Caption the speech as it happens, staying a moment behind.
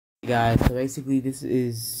Hey guys, so basically this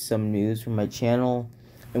is some news from my channel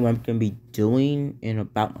and what I'm gonna be doing and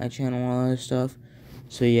about my channel and all that stuff.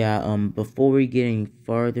 So yeah, before we get any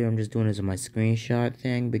further, I'm just doing this on my screenshot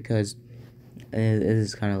thing because it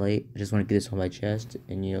is kind of late. I just want to get this on my chest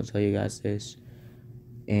and tell you guys this.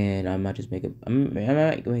 And I might just make I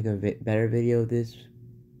might make a better video of this,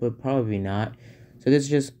 but probably not. So this is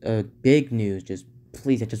just big news. Just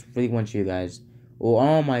please, I just really want you guys, or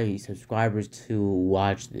all my subscribers, to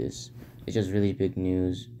watch this. It's just really big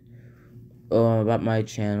news about my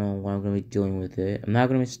channel, what I'm gonna be doing with it. I'm not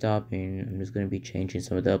gonna be stopping. I'm just gonna be changing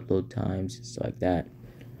some of the upload times and stuff like that,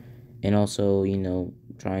 and also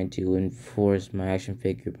trying to enforce my action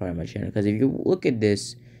figure part of my channel. Because if you look at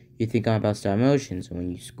this, you think I'm about stop motion. So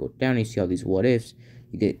when you scroll down, you see all these what ifs.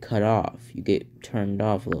 You get cut off. You get turned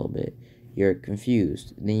off a little bit. You're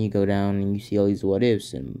confused. Then you go down and you see all these what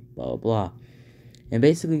ifs and blah blah blah. And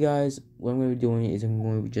basically, guys, what I'm gonna be doing is I'm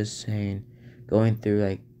going to be just going through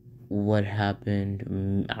like what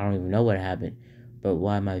happened. I don't even know what happened, but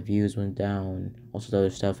why my views went down. Also, the other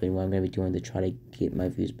stuff and what I'm gonna be doing to try to get my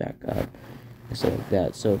views back up and stuff like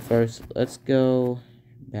that. So first, let's go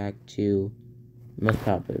back to most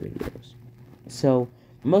popular videos. So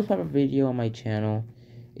most popular video on my channel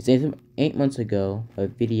is 8 months ago. My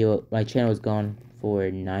channel was gone for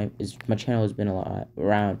my channel has been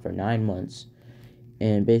around for 9 months,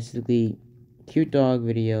 and basically, cute dog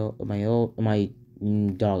video of my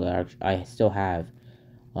dog. I still have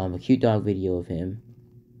a cute dog video of him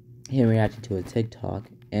reacting to a TikTok,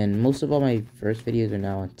 and most of all my first videos are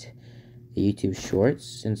now on the YouTube Shorts,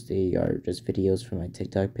 since they are just videos from my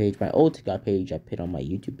TikTok page. My old TikTok page I put on my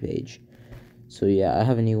YouTube page. So yeah, I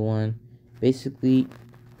have a new one. Basically,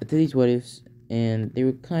 I did these what ifs, and they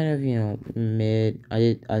were kind of mid.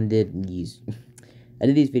 I did these I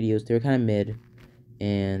did these videos. They were kind of mid,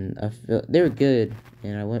 and I felt they were good,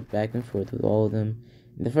 and I went back and forth with all of them.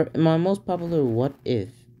 My most popular what if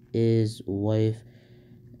is what if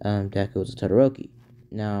Deku was a Todoroki.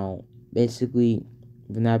 Now, basically,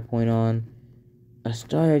 from that point on,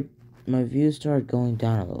 my views started going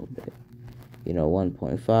down a little bit.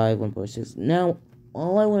 1.5, 1.6. Now,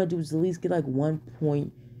 all I want to do is at least get like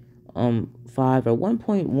 1.5 or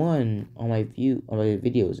 1.1 on my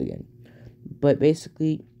videos again. But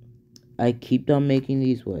basically, I kept on making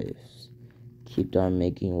these what ifs. Kept on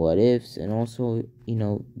making what ifs, and also,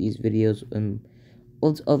 these videos and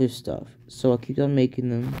all this other stuff. So I kept on making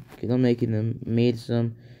them, made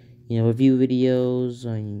some, review videos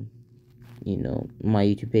on, my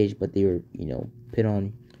YouTube page, but they were, put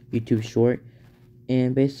on YouTube Short.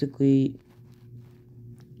 And basically,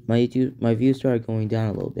 my views started going down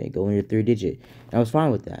a little bit, going to 3-digit. And I was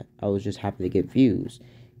fine with that. I was just happy to get views.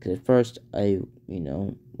 Because at first, I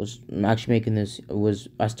was actually making this,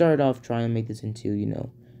 I started off trying to make this into,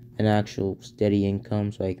 an actual steady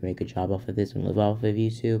income, so I can make a job off of this and live off of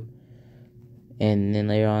YouTube. And then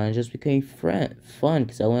later on, it just became fun,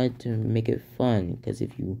 because I wanted to make it fun. Because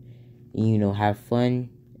if you, have fun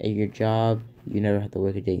at your job, you never have to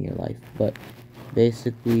work a day in your life. But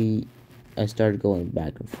basically, I started going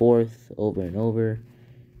back and forth over and over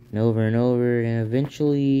and over and over, and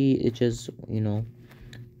eventually it just,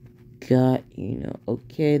 got,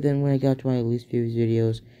 okay. Then when I got to my least views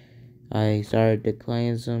videos, I started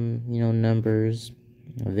declining some, numbers.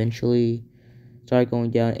 Eventually started going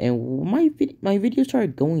down, and my videos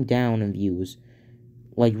started going down in views,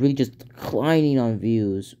 like really just declining on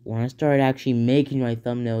views, when I started actually making my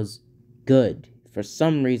thumbnails good. For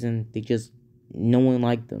some reason, no one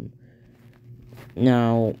liked them.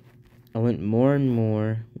 Now, I went more and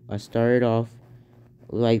more. I started off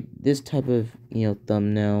like this type of,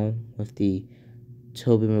 thumbnail with the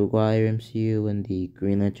Tobey Maguire MCU and the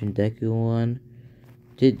Green Lantern Deku one.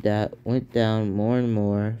 Did that, went down more and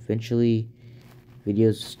more. Eventually,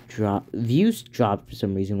 views dropped for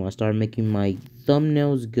some reason when I started making my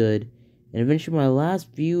thumbnails good. And eventually, my last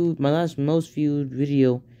most viewed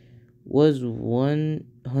video was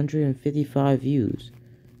 155 views.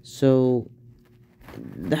 So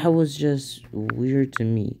that was just weird to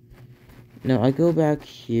me. Now I go back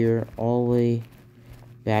here, all the way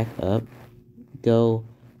back up, go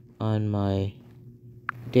on my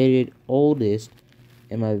dated oldest,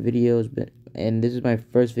 and my videos and this is my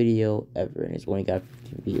first video ever, and it's only got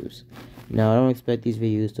 15 views. Now I don't expect these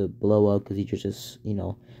videos to blow up, because these are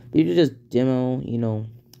just demo,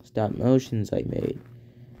 stop motions I made,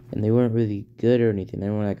 and they weren't really good or anything. They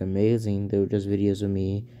weren't like amazing. They were just videos of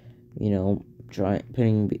me,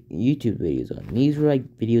 putting YouTube videos on. These were like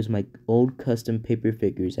videos of my old custom paper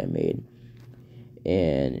figures I made.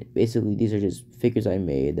 And basically, these are just figures I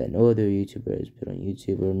made that no other YouTuber has put on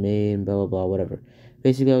YouTube or made, blah, blah, blah, whatever.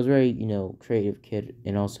 Basically, I was very, creative kid,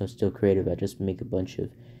 and also still creative. I just make a bunch of,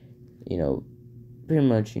 you know, pretty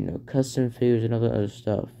much, custom figures and other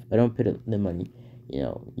stuff. I don't put them on,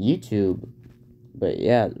 YouTube, but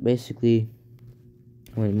yeah, basically,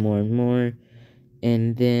 went more and more.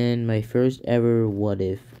 And then my first ever what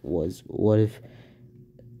if was what if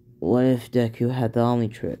Deku had the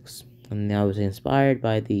Omnitrix? And I was inspired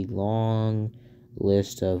by the long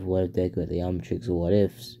list of what if Deku had the Omnitrix what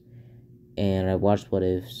ifs. And I watched what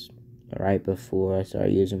ifs right before I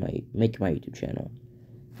started making my YouTube channel.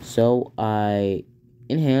 So I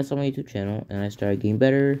enhanced on my YouTube channel and I started getting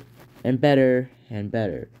better and better and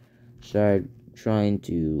better. Started trying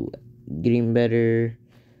to getting better.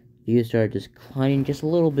 Views started declining just a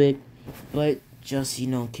little bit, but just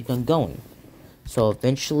keep on going. So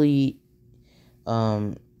eventually,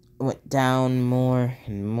 went down more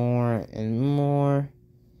and more and more.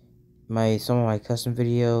 Some of my custom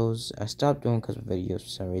videos, I stopped doing custom videos for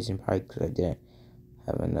some reason, probably because I didn't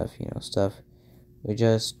have enough, stuff. We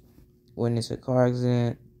just witnessed a car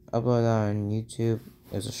accident, uploaded that on YouTube.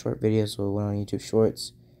 It was a short video, so it went on YouTube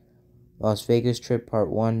Shorts. Las Vegas trip part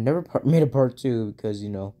 1. Never made a part 2 because,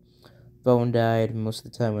 phone died most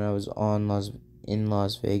of the time when I was in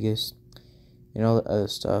Las Vegas. And all the other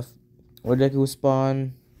stuff. Where Deku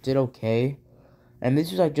Spawn did okay. And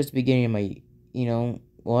this was like just the beginning of my,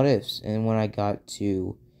 what ifs. And when I got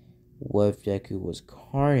to what if Deku was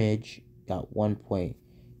Carnage, got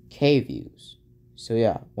 1.k views. So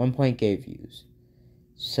yeah, 1.k views.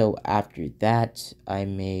 So after that, I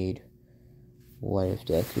made what if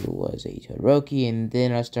Deku was a Todoroki, and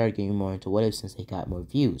then I started getting more into what ifs since they got more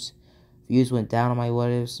views. Views went down on my what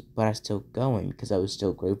ifs, but I still going because I was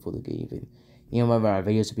still grateful to get even, my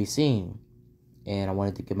videos to be seen, and I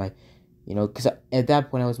wanted to get my, because at that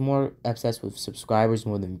point I was more obsessed with subscribers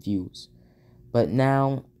more than views. But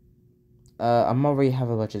now, I'm already have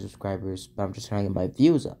a bunch of subscribers, but I'm just trying to get my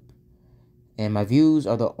views up. And my views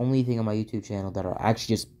are the only thing on my YouTube channel that are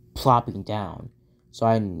actually just plopping down. So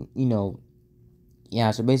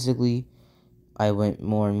so basically, I went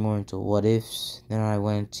more and more into what ifs. Then I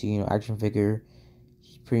went to, action figure,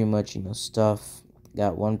 pretty much, stuff.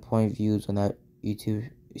 Got 1 point views on that YouTube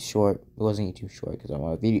short. It wasn't YouTube short because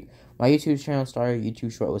my YouTube channel started.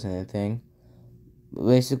 YouTube short wasn't a thing. But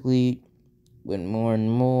basically, went more and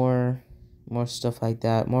more stuff like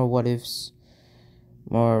that. More what ifs.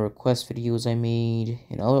 More request videos I made,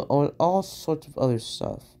 and all sorts of other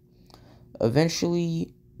stuff.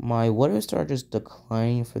 Eventually, my what if started just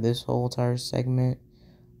declining for this whole entire segment,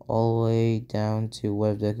 all the way down to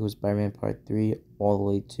what if Deku was Spider-Man Part 3, all the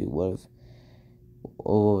way to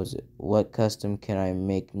what custom can I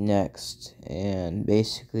make next, and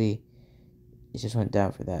basically, it just went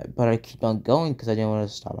down for that. But I keep on going because I didn't want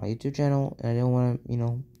to stop my YouTube channel, and I didn't want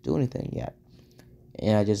to, do anything yet.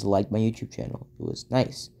 And I just liked my YouTube channel. It was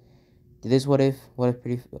nice. Did this what if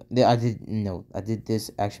pretty... I did this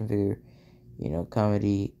action figure,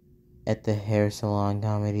 comedy at the hair salon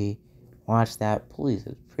comedy. Watch that, please.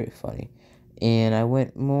 It's pretty funny. And I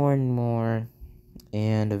went more and more,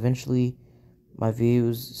 and eventually my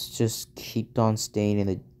views just kept on staying in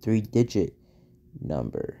the 3-digit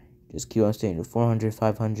number. Just keep on staying to 400,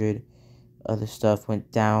 500. Other stuff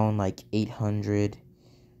went down like 800.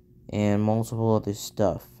 And multiple other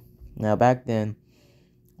stuff. Now, back then,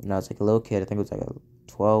 when I was like a little kid, I think it was like a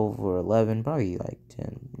 12 or 11, probably like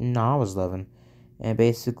 10. No, I was 11. And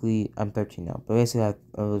basically, I'm 13 now. But basically, I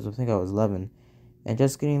think I was 11. And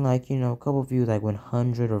just getting like, a couple views, like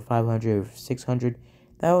 100 or 500 or 600,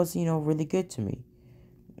 that was, really good to me.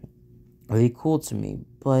 Really cool to me.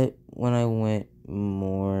 But when I went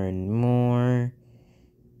more and more,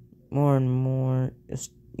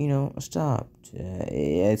 just stopped.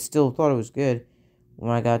 I still thought it was good when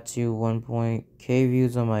I got to 1.k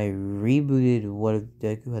views on my rebooted What If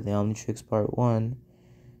Deku had the Omnitrix Part 1.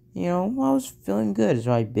 I was feeling good,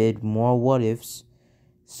 so I bid more what ifs.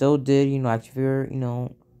 Still did, action figure,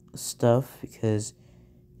 stuff because,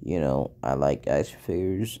 I like action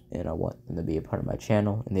figures and I want them to be a part of my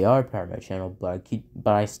channel, and they are a part of my channel.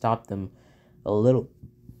 But I stopped them a little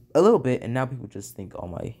bit, and now people just think, oh,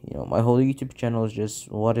 my whole YouTube channel is just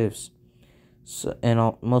what ifs. So, and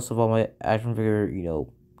most of all my action figure,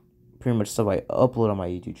 pretty much stuff I upload on my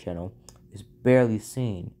YouTube channel is barely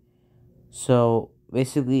seen. So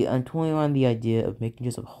basically, I'm toying on the idea of making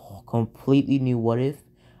just a completely new what if,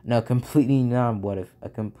 no, completely non what if, a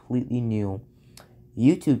completely new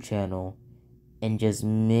YouTube channel, and just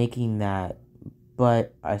making that.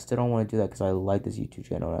 But I still don't want to do that because I like this YouTube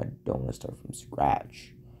channel and I don't want to start from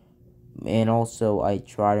scratch. And also, I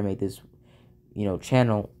try to make this,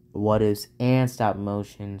 channel what ifs and stop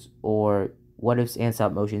motions, or what ifs and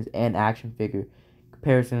stop motions and action figure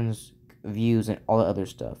comparisons, views, and all the other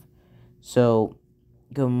stuff. So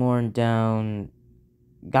go more and down,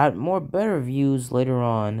 got more better views later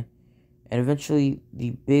on, and eventually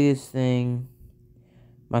the biggest thing,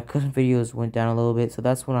 my custom videos went down a little bit, so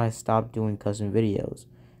that's when I stopped doing custom videos.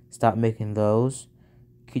 Stopped making those.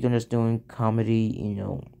 Keep on just doing comedy,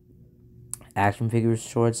 action figures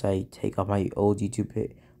shorts. I take off my old YouTube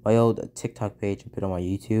page, my old TikTok page, and put it on my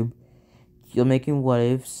YouTube. Keep making what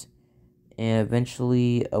ifs, and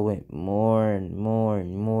eventually I went more and more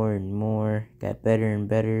and more and more. Got better and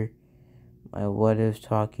better. My what ifs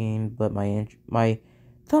talking, but my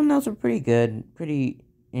thumbnails were pretty good, pretty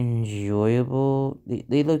enjoyable.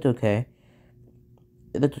 They looked okay.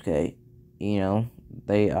 It looked okay,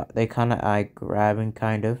 They kind of eye grabbing,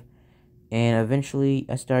 kind of. And eventually,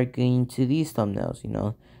 I started getting to these thumbnails.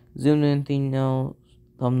 Zoomed in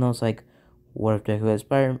thumbnails like, what if Deku has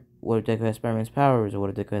Spider-Man's powers, or what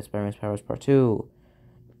if Deku has Spider-Man's powers Part 2.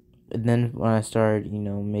 And then when I started,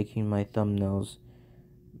 making my thumbnails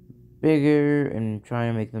bigger and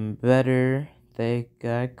trying to make them better, they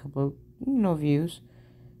got a couple, views.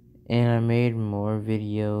 And I made more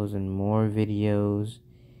videos and more videos,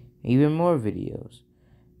 even more videos,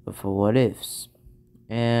 but for what ifs.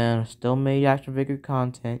 And I still made action figure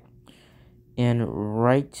content. And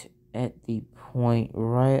right at the point,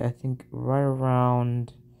 I think right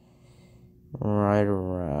around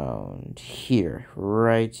here,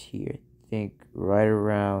 I think right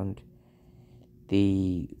around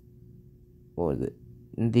the, what was it?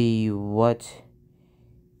 The what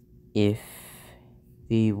if,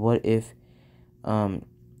 the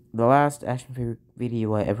last action figure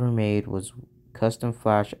video I ever made was custom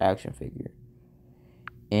Flash action figure.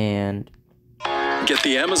 And get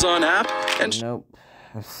the Amazon app and nope.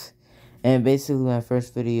 And basically my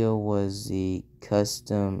first video was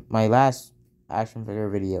my last action figure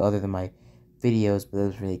video other than my videos, but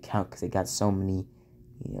those really count because they got so many,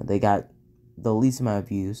 they got the least amount of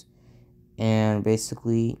views. And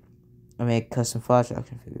basically I made a custom Flash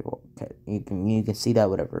action figure. Okay, you can see that,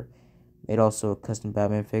 whatever. Made also a custom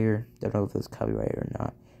Batman figure. Don't know if it was copyrighted or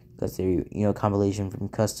not, because they're compilation from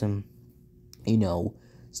custom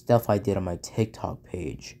stuff I did on my TikTok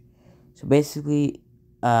page. So basically,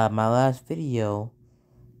 my last video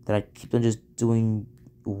that I keep on just doing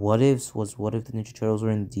what ifs was what if the Ninja Turtles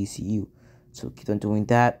were in the DCU. So keep on doing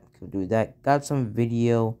that. Got some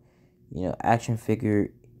video, action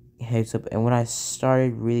figure hits up. And when I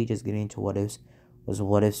started really just getting into what ifs was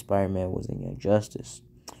what if Spider-Man was in Young Justice.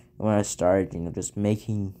 And when I started, just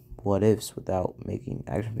making what ifs without making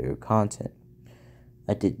action figure content,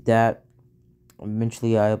 I did that.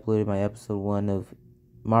 Eventually, I uploaded my episode 1 of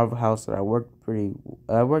Marvel House that I worked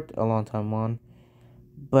a long time on,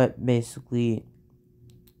 but basically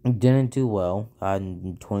didn't do well. I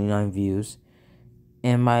had 29 views,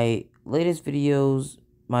 and my latest videos,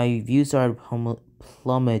 my views started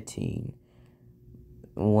plummeting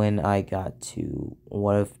when I got to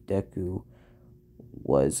what if Deku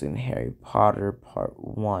was in Harry Potter Part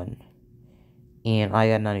 1, and I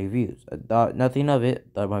got 90 views. I thought nothing of it.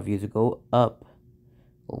 Thought my views would go up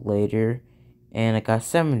later, and I got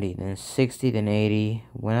 70, then 60, then 80.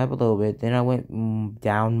 Went up a little bit, then I went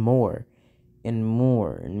down more and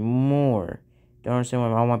more and more. Don't understand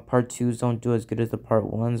why all my Part 2s don't do as good as the Part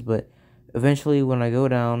 1s, but eventually when I go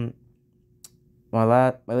down,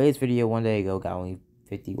 my latest video one day ago got only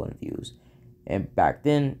 51 views, and back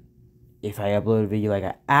then, if I uploaded a video like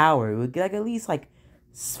an hour, it would get at least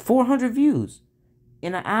 400 views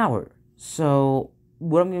in an hour. So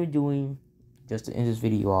what I'm going to be doing, just to end this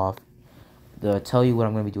video off, to tell you what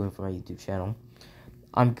I'm going to be doing for my YouTube channel,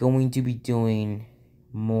 I'm going to be doing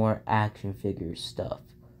more action figure stuff.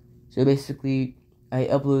 So basically, my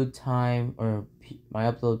upload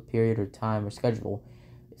period or time or schedule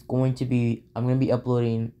is going to be, I'm going to be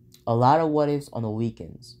uploading a lot of what ifs on the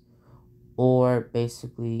weekends. Or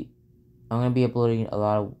basically, I'm going to be uploading a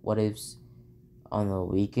lot of what ifs on the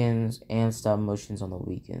weekends and stop motions on the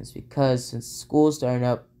weekends, because since school's starting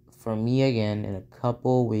up for me again in a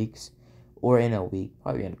couple weeks, or in a week,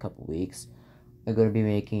 probably in a couple weeks, I'm going to be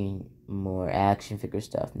making more action figure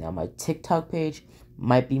stuff. Now, my TikTok page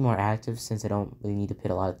might be more active since I don't really need to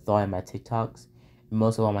put a lot of thought in my TikToks.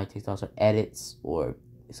 Most of all my TikToks are edits or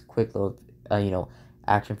it's quick little,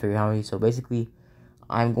 action figure comedy. So basically,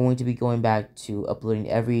 I'm going to be going back to uploading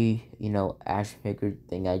every, action figure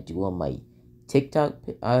thing I do on my TikTok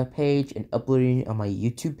page and uploading it on my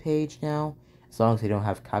YouTube page now, as long as they don't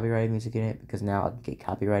have copyrighted music in it, because now I can get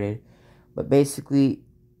copyrighted. But basically,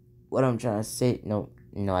 what I'm trying to say, no,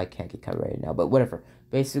 I can't get copyrighted now, but whatever.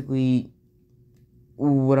 Basically,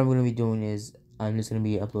 what I'm gonna be doing is I'm just gonna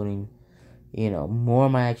be uploading, more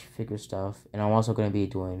of my action figure stuff, and I'm also gonna be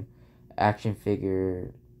doing action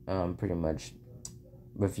figure, pretty much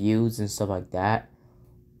reviews and stuff like that.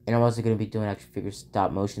 And I'm also gonna be doing action figure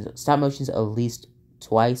stop motions at least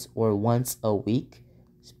twice or once a week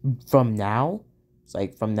from now. It's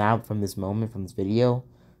like from this moment, from this video.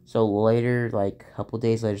 So later, like a couple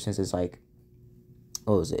days later, since it's like,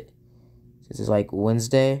 what was it? Since it's like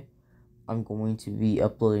Wednesday, I'm going to be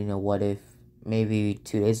uploading a what if maybe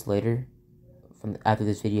 2 days later from after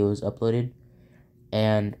this video is uploaded.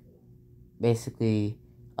 And basically,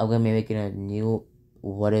 I'm going to be making a new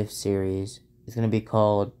what if series. It's going to be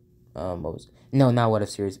called, not what if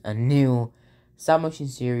series, a new stop motion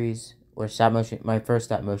series, or my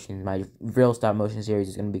real stop motion series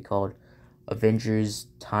is going to be called Avengers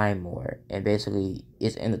Time War. And basically,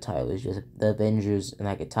 it's in the title, it's just the Avengers and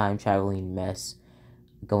like a time traveling mess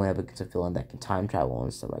going up against a villain that can time travel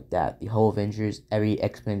and stuff like that. The whole Avengers, the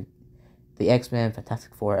X-Men,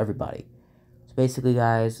 Fantastic Four, everybody. So basically,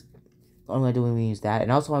 guys, all I'm gonna do is that,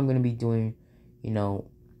 and also I'm gonna be doing,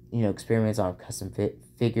 experiments on custom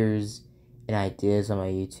figures and ideas on my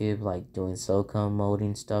YouTube, like doing silicone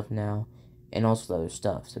molding stuff now, and also other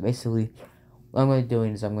stuff. So basically, what I'm gonna be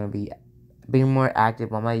doing is I'm gonna be being more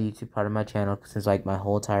active on my YouTube part of my channel, since like my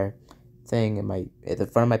whole entire thing at the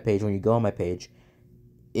front of my page, when you go on my page,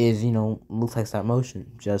 is, looks like stop motion,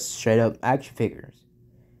 just straight up action figures.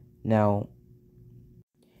 Now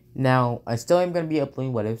I still am gonna be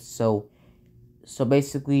uploading what ifs, so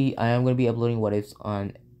basically I am gonna be uploading what ifs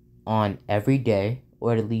on every day,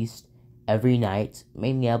 or at least every night.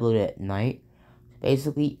 Mainly upload it at night.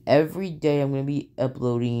 Basically every day I'm gonna be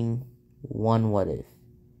uploading one what if,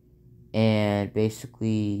 and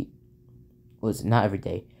basically not every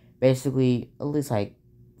day. Basically at least like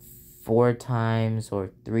 4 times or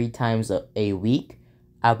 3 times a week,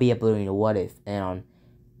 I'll be uploading a what if, and on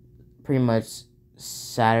pretty much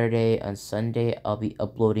Saturday and Sunday, I'll be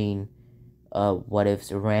uploading what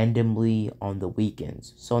ifs randomly on the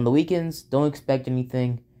weekends. So on the weekends, don't expect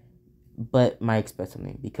anything, but might expect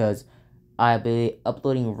something, because I'll be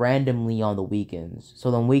uploading randomly on the weekends.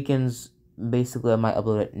 So on weekends, basically I might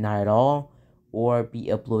upload it not at all, or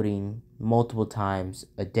be uploading multiple times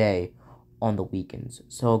a day on the weekends.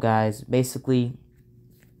 So guys, basically,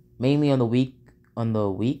 mainly on the week,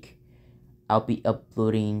 I'll be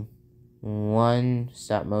uploading 1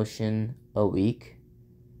 stop motion a week,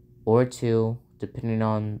 or 2, depending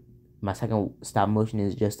on my second stop motion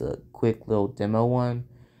is just a quick little demo one.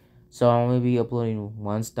 So I'm gonna be uploading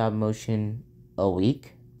 1 stop motion a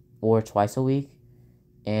week, or twice a week,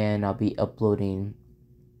 and I'll be uploading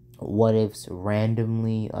what ifs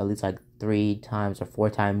randomly, at least like 3 times or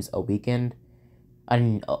 4 times a weekend.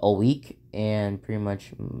 A week, and pretty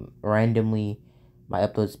much randomly my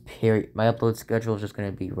upload schedule is just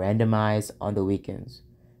gonna be randomized on the weekends.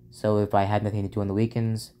 So if I have nothing to do on the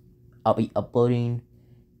weekends, I'll be uploading,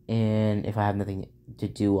 and if I have nothing to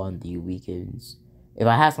do on the weekends, if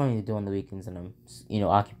I have something to do on the weekends and I'm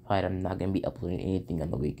occupied, I'm not gonna be uploading anything on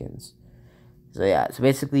the weekends. So yeah, so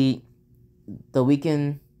basically the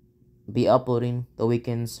weekend be uploading, the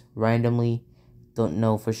weekends randomly. Don't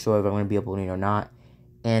know for sure if I'm gonna be uploading or not.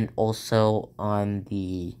 And also on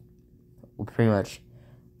the pretty much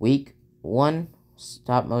week 1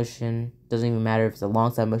 stop motion, doesn't even matter if it's a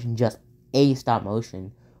long stop motion, just a stop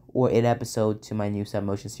motion or an episode to my new stop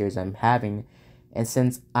motion series I'm having. And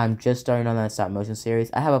since I'm just starting on that stop motion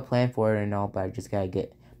series, I have a plan for it and all, but I just gotta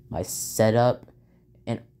get my setup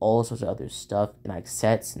and all sorts of other stuff, and like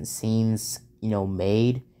sets and scenes,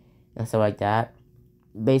 made and stuff like that.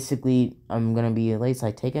 Basically, I'm gonna be at least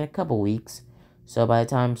like taking a couple weeks. So by the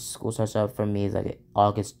time school starts up for me is like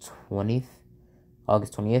August 20th.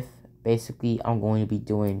 Basically, I'm going to be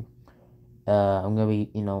doing,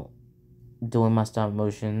 doing my stop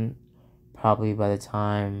motion probably by the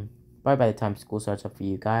time school starts up for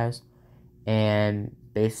you guys. And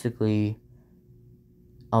basically,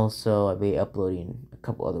 also I'll be uploading a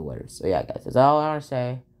couple other letters. So yeah, guys, that's all I want to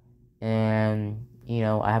say. And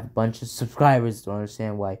I have a bunch of subscribers. Don't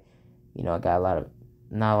understand why, I got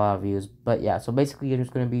not a lot of views. But yeah, so basically I'm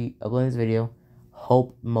just gonna be uploading this video.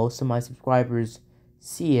 Hope most of my subscribers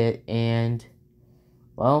see it. And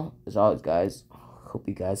well, as always, guys, hope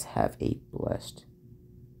you guys have a blessed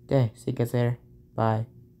day. See you guys later. Bye.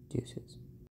 Deuces.